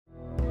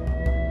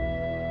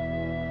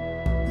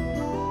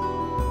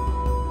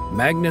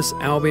Magnus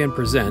Albion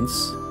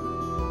presents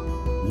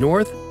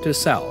North to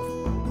South,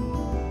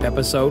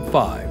 Episode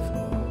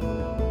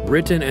 5,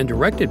 written and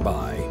directed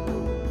by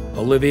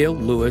Olivia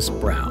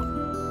Lewis-Brown.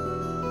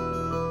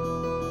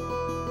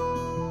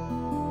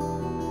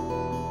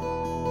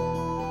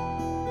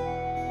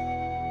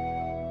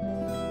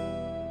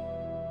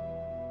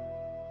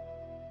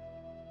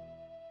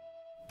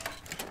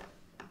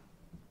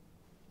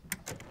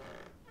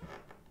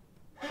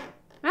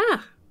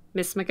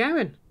 Miss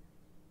McGowan,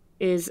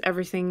 is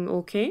everything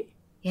okay?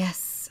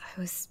 Yes, I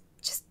was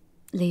just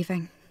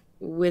leaving.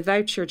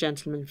 Without your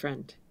gentleman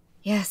friend?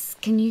 Yes,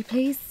 can you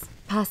please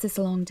pass this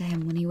along to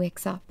him when he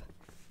wakes up?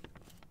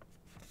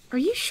 Are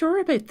you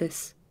sure about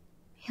this?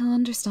 He'll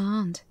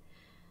understand.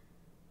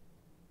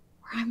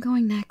 Where I'm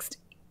going next,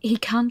 he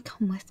can't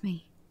come with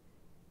me.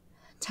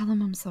 Tell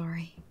him I'm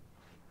sorry.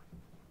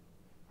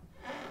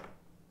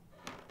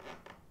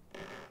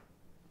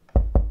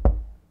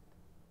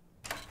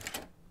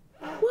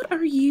 What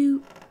are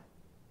you...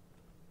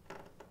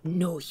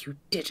 No, you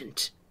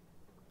didn't.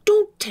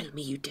 Don't tell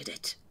me you did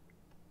it.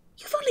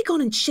 You've only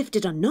gone and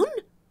shifted a nun?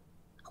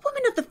 A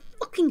woman of the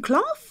fucking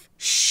cloth?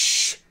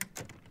 Shh!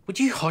 Would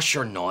you hush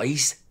your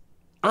noise?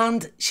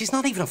 And she's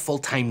not even a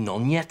full-time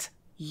nun yet.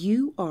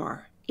 You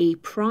are a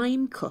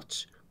prime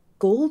cut,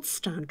 gold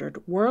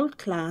standard,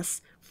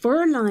 world-class,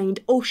 fur-lined,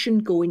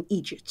 ocean-going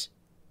Egypt.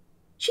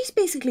 She's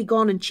basically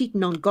gone and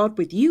cheating on God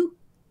with you.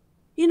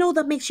 You know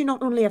that makes you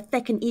not only a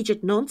feckin'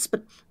 Egypt nonce,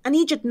 but an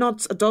Egypt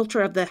nonce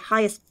adulterer of the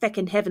highest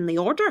feckin' heavenly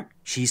order.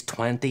 She's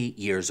 20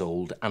 years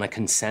old and a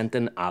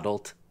consenting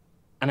adult.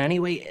 And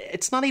anyway,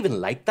 it's not even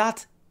like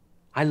that.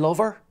 I love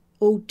her.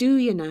 Oh, do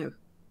you now?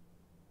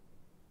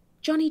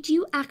 Johnny, do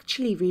you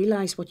actually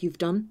realise what you've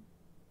done?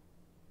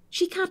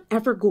 She can't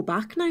ever go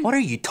back now. What are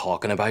you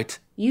talking about?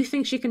 You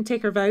think she can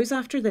take her vows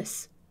after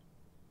this?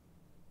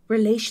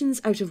 Relations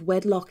out of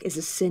wedlock is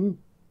a sin.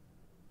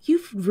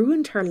 You've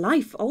ruined her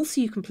life, all so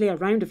you can play a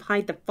round of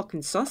hide the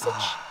fucking sausage.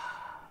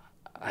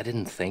 I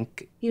didn't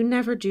think... You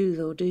never do,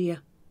 though, do you?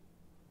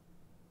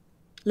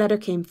 Letter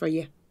came for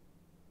you.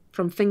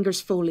 From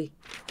Fingers Foley.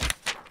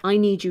 I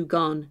need you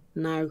gone,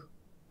 now.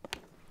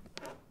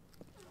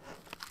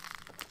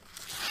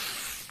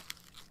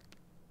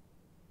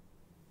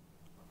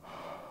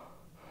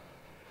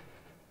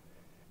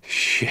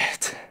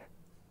 Shit.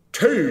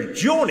 To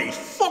Johnny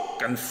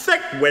fucking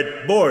thick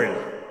wet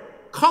Boyle.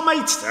 Come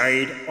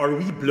outside or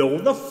we blow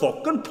the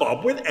fucking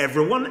pub with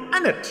everyone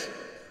in it.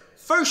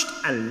 First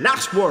and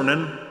last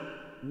warning.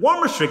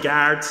 Warmest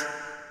regards,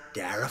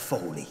 Dara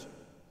Foley.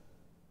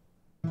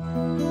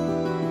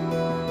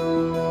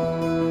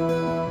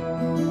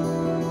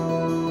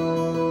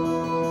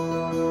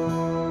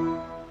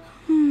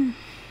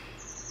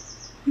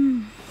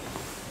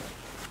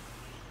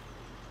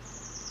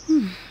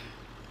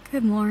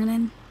 Good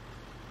morning.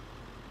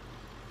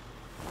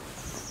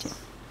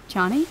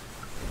 Johnny?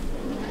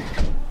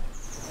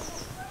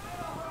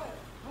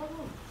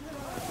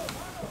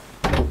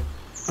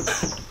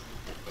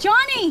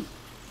 Johnny!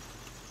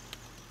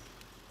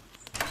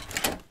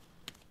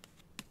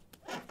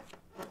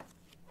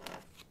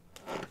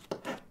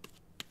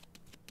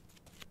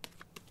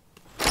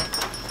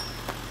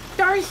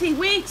 Dorothy,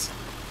 wait!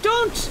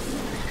 Don't!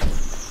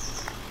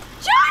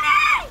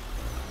 Johnny!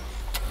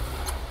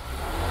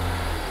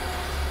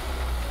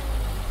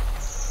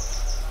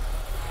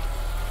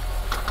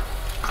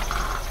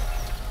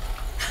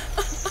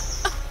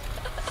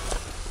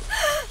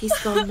 He's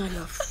gone, my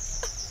love.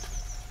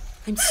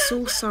 I'm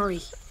so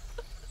sorry.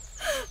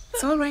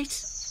 It's all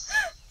right.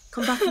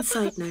 Come back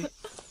inside now.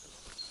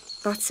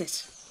 That's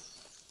it.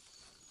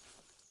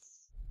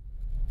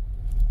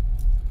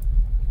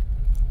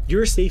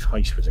 Your safe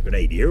house was a good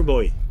idea,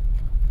 boy.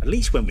 At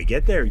least when we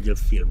get there, you'll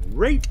feel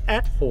right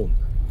at home.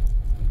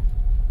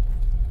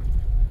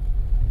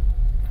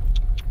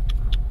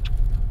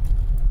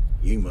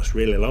 You must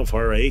really love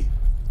her, eh?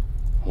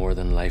 More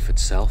than life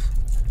itself.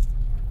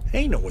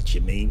 I know what you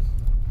mean.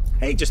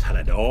 I just had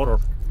a daughter.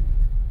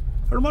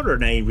 Her mother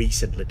and I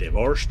recently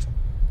divorced.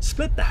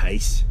 Split the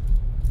house.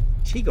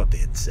 She got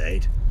the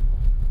inside.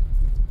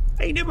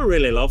 I never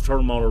really loved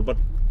her mother, but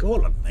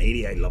God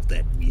almighty, I loved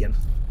that Wayne.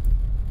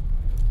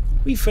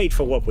 We fight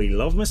for what we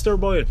love, Mr.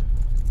 Boyle.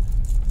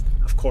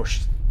 Of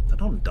course, the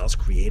nun does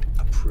create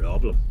a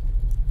problem.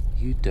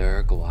 You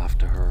dare go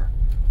after her,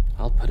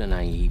 I'll put an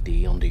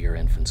IED under your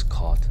infant's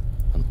cot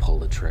and pull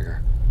the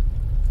trigger.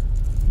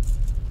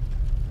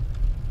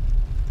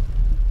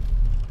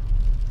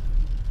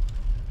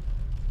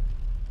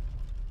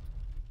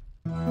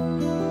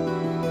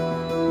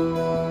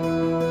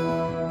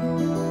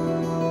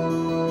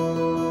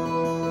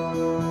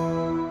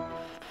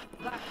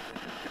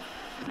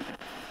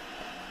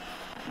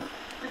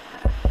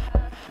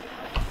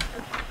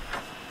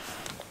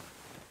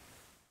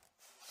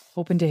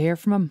 Hoping to hear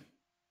from him.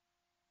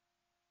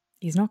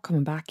 He's not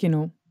coming back, you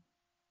know.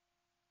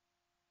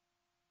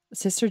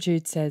 Sister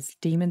Jude says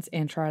demons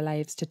enter our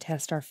lives to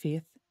test our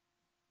faith.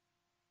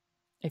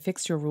 I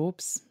fixed your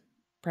ropes.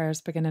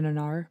 Prayers begin in an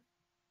hour.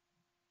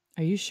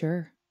 Are you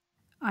sure?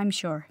 I'm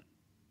sure.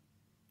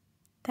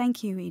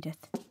 Thank you,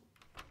 Edith.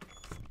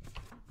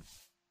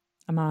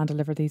 A man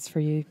delivered these for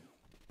you.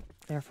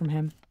 They're from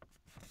him.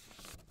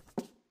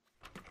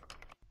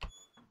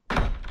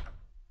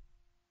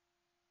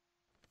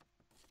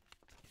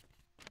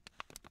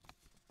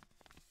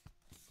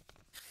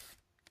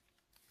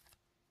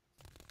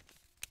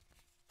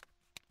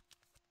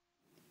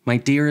 My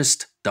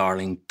dearest,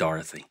 darling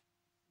Dorothy,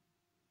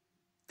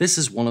 this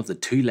is one of the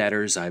 2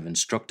 letters I've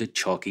instructed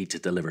Chalky to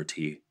deliver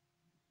to you.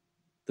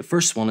 The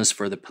first one is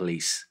for the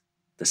police.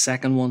 The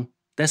second one,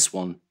 this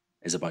one,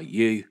 is about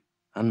you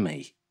and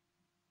me.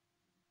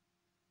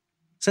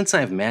 Since I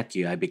have met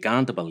you, I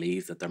began to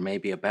believe that there may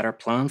be a better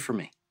plan for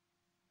me,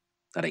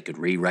 that I could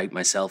rewrite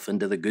myself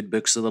into the good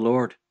books of the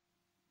Lord.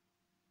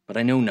 But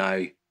I know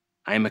now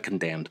I'm a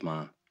condemned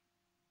man.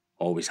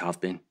 Always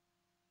have been.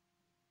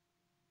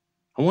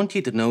 I want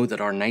you to know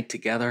that our night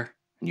together,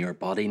 and your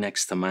body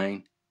next to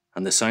mine,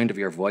 and the sound of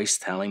your voice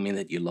telling me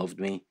that you loved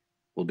me,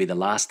 will be the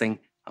lasting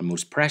and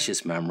most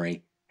precious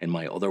memory in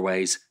my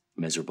otherwise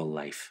miserable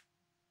life.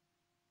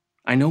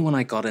 I know when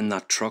I got in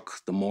that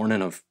truck the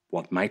morning of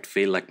what might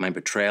feel like my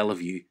betrayal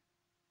of you,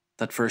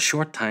 that for a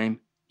short time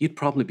you'd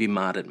probably be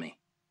mad at me,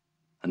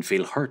 and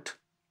feel hurt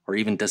or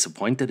even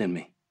disappointed in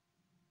me.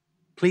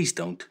 Please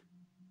don't.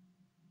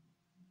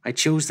 I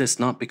chose this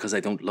not because I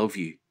don't love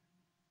you,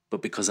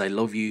 but because I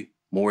love you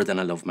more than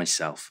I love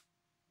myself.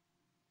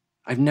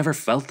 I've never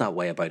felt that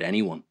way about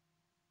anyone,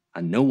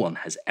 and no one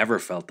has ever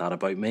felt that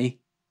about me,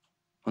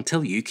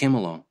 until you came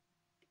along.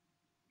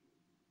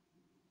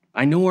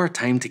 I know our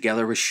time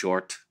together was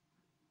short,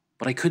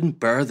 but I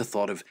couldn't bear the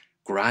thought of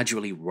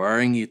gradually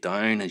wearing you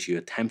down as you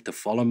attempt to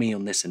follow me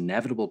on this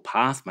inevitable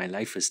path my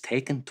life has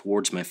taken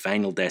towards my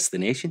final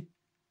destination,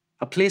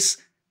 a place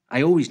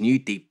I always knew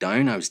deep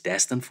down I was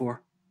destined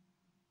for.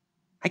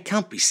 I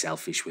can't be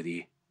selfish with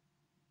you.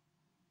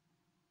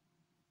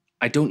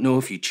 I don't know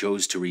if you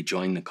chose to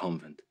rejoin the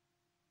convent,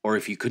 or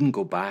if you couldn't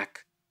go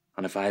back,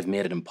 and if I have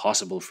made it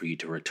impossible for you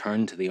to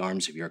return to the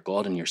arms of your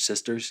God and your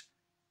sisters.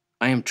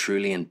 I am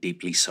truly and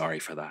deeply sorry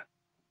for that.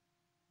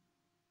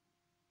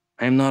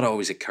 I am not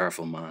always a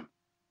careful man,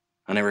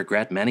 and I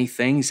regret many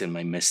things in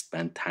my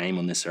misspent time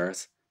on this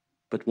earth,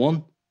 but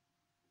one,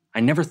 I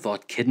never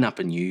thought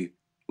kidnapping you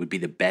would be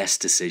the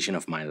best decision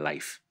of my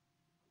life.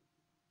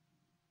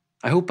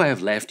 I hope I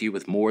have left you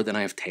with more than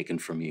I have taken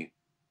from you,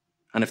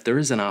 and if there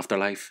is an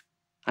afterlife,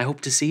 I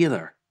hope to see you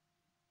there.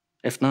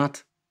 If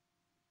not,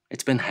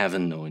 it's been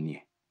heaven knowing you.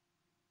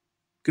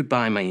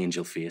 Goodbye, my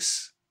angel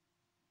face.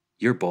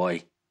 Your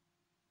boy,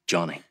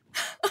 Johnny.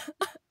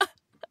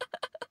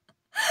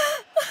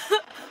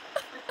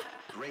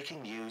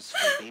 Breaking news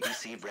from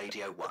BBC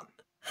Radio 1.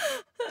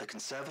 The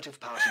Conservative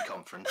Party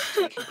conference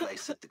taking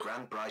place at the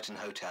Grand Brighton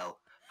Hotel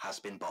has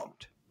been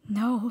bombed.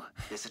 No.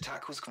 This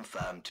attack was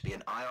confirmed to be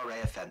an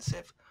IRA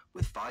offensive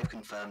with 5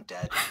 confirmed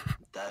dead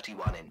and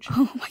 31 injured.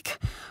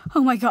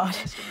 Oh my God.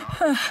 Minister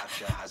Margaret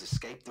Thatcher has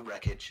escaped the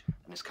wreckage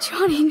and is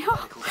currently Johnny, under no.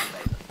 medical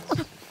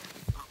surveillance.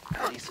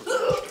 Police have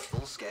launched a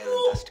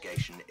full-scale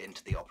investigation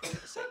into the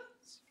operative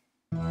sequence.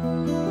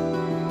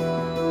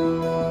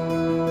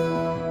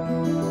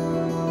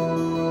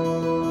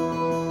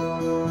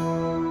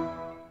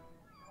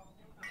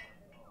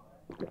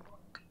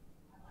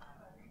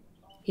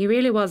 He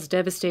really was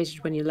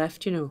devastated when you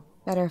left, you know.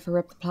 Better if I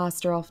rip the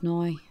plaster off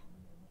now.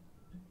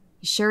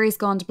 You sure he's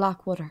gone to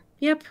Blackwater?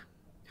 Yep.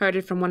 Heard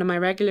it from one of my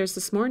regulars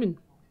this morning.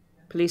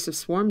 Police have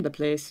swarmed the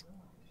place.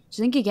 Do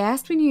you think he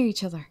guessed we knew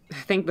each other?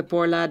 I think the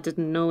poor lad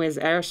didn't know his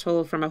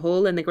arsehole from a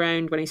hole in the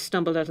ground when he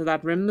stumbled out of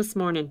that room this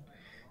morning.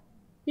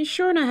 You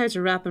sure know how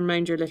to wrap him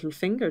round your little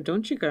finger,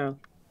 don't you, girl?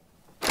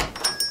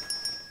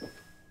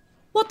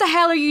 What the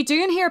hell are you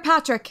doing here,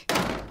 Patrick?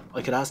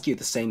 I could ask you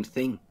the same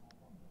thing.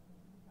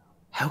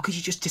 How could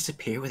you just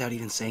disappear without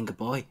even saying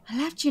goodbye? I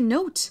left you a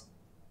note.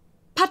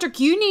 Patrick,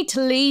 you need to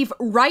leave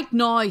right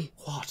now.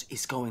 What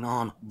is going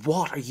on?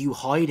 What are you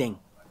hiding?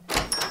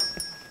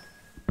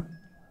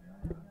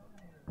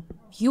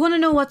 If you want to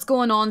know what's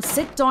going on,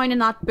 sit down in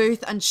that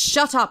booth and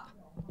shut up.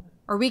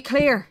 Are we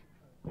clear?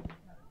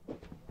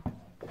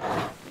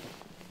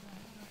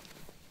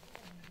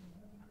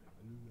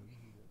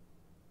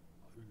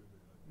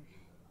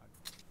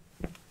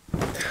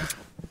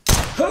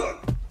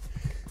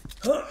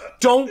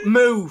 Don't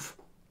move!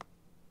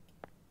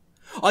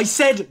 I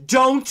said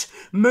don't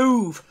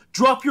move!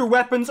 Drop your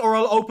weapons or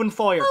I'll open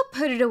fire. Oh,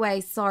 put it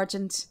away,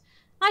 Sergeant.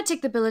 I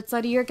took the bullets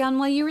out of your gun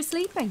while you were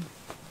sleeping.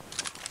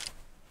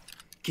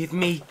 Give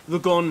me the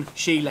gun,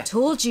 Sheila.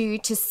 Told you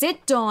to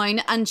sit down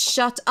and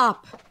shut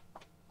up.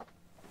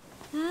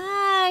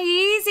 Ah,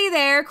 easy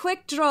there,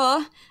 quick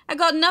draw. I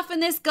got enough in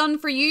this gun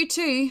for you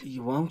too.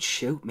 You won't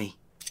shoot me.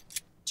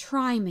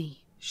 Try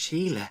me.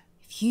 Sheila.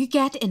 If you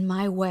get in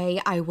my way,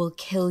 I will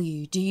kill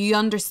you. Do you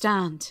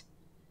understand?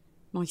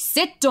 Now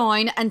sit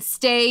down and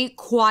stay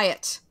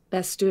quiet.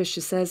 Best do as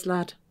she says,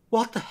 lad.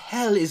 What the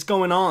hell is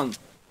going on?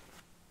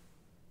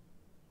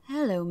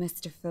 Hello,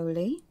 Mr.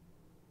 Foley.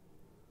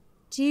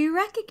 Do you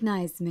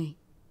recognise me?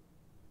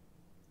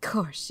 Of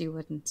course you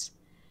wouldn't.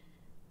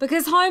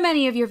 Because how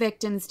many of your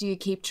victims do you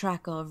keep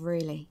track of,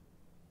 really?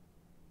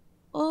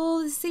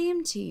 all the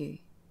same to you?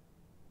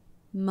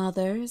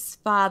 Mothers,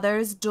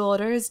 fathers,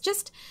 daughters,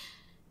 just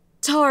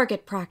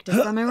target practice,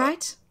 am I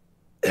right?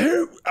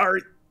 Who are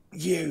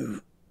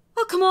you?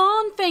 Oh, come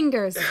on,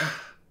 Fingers.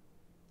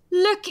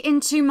 Look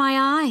into my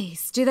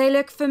eyes. Do they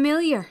look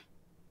familiar?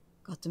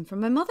 Got them from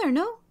my mother,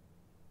 no?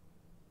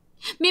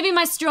 Maybe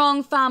my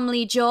strong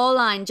family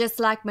jawline, just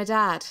like my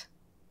dad.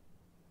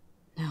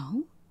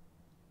 No?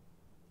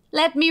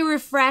 Let me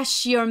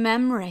refresh your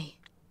memory.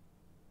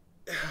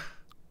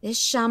 This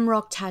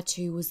shamrock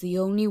tattoo was the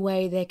only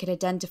way they could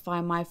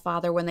identify my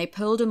father when they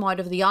pulled him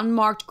out of the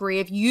unmarked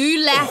grave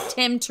you left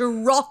him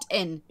to rot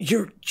in.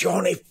 You're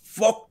Johnny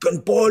fucking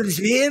Boyle's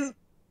vein?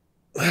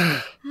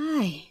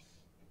 Aye.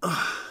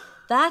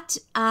 That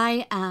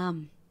I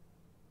am.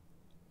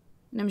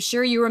 And I'm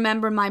sure you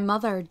remember my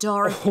mother,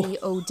 Dorothy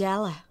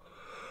O'Della.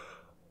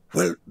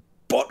 Well,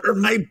 butter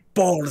my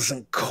balls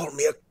and call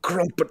me a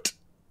crumpet.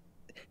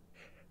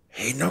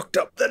 He knocked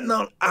up the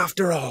nut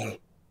after all.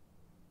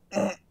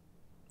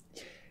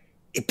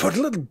 He put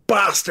a little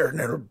bastard in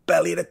her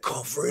belly to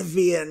cover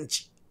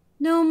revenge.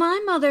 No,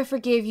 my mother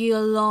forgave you a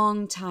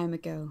long time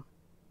ago.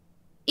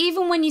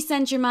 Even when you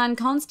sent your man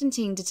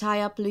Constantine to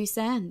tie up loose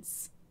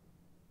ends.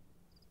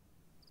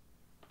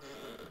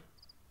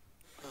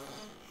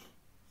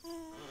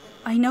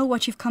 I know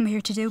what you've come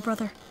here to do,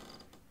 brother.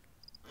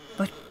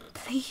 But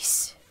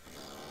please,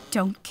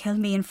 don't kill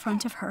me in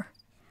front of her.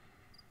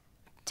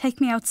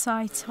 Take me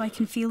outside so I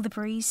can feel the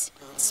breeze,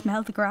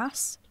 smell the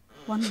grass,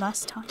 one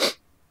last time.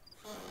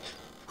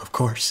 Of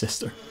course,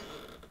 sister.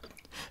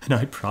 And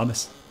I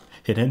promise,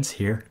 it ends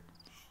here.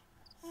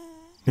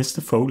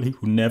 Mr. Foley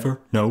will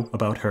never know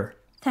about her.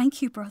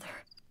 Thank you,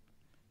 brother.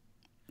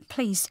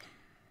 Please,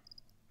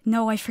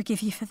 know I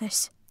forgive you for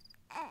this.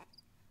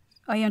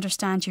 I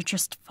understand you're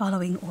just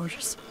following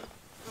orders.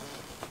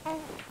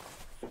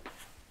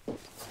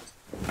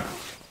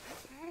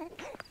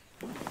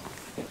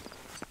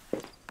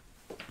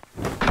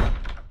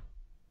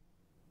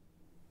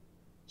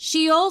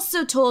 She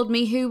also told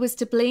me who was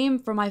to blame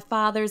for my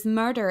father's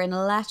murder in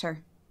a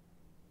letter.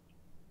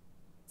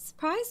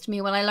 Surprised me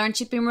when I learned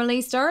she'd been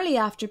released early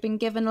after being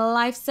given a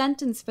life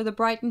sentence for the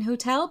Brighton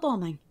hotel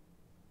bombing.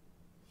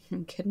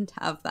 Couldn't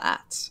have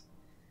that.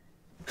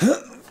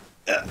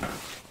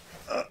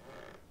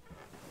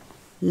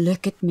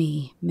 Look at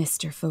me,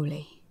 Mr.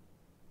 Foley.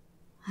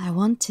 I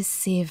want to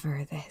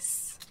savour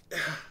this.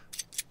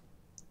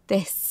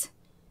 This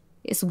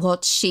is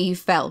what she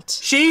felt.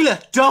 Sheila,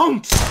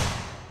 don't!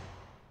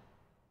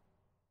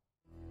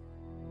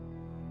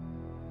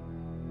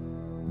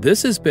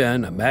 This has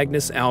been a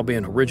Magnus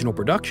Albion original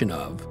production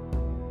of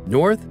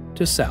North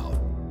to South,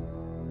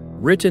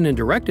 written and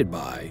directed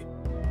by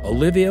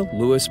Olivia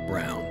Lewis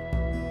Brown,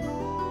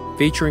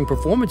 featuring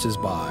performances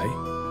by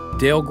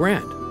Dale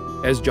Grant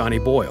as Johnny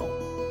Boyle,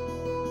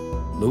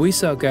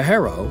 Luisa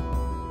Guerrero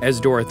as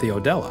Dorothy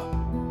O'Della,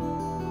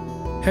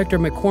 Hector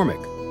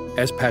McCormick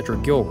as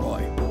Patrick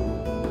Gilroy,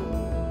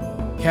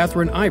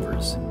 Catherine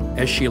Ivers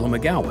as Sile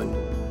Mcgowen,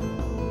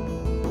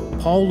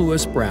 Paul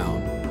Lewis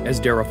Brown as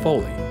Dara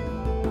Foley,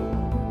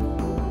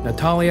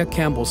 Natalia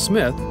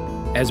Campbell-Smith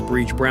as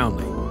Breach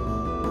Brownlee,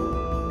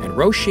 and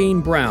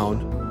Roisin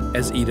Brown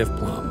as Edith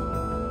Plum.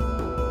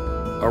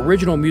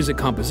 Original music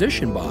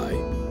composition by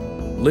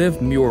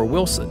Liv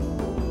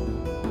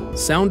Muir-Wilson.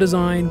 Sound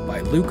design by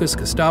Lucas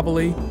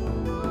Costabile.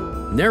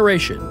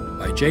 Narration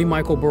by J.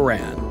 Michael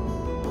Baran.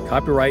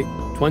 Copyright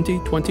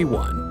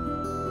 2021.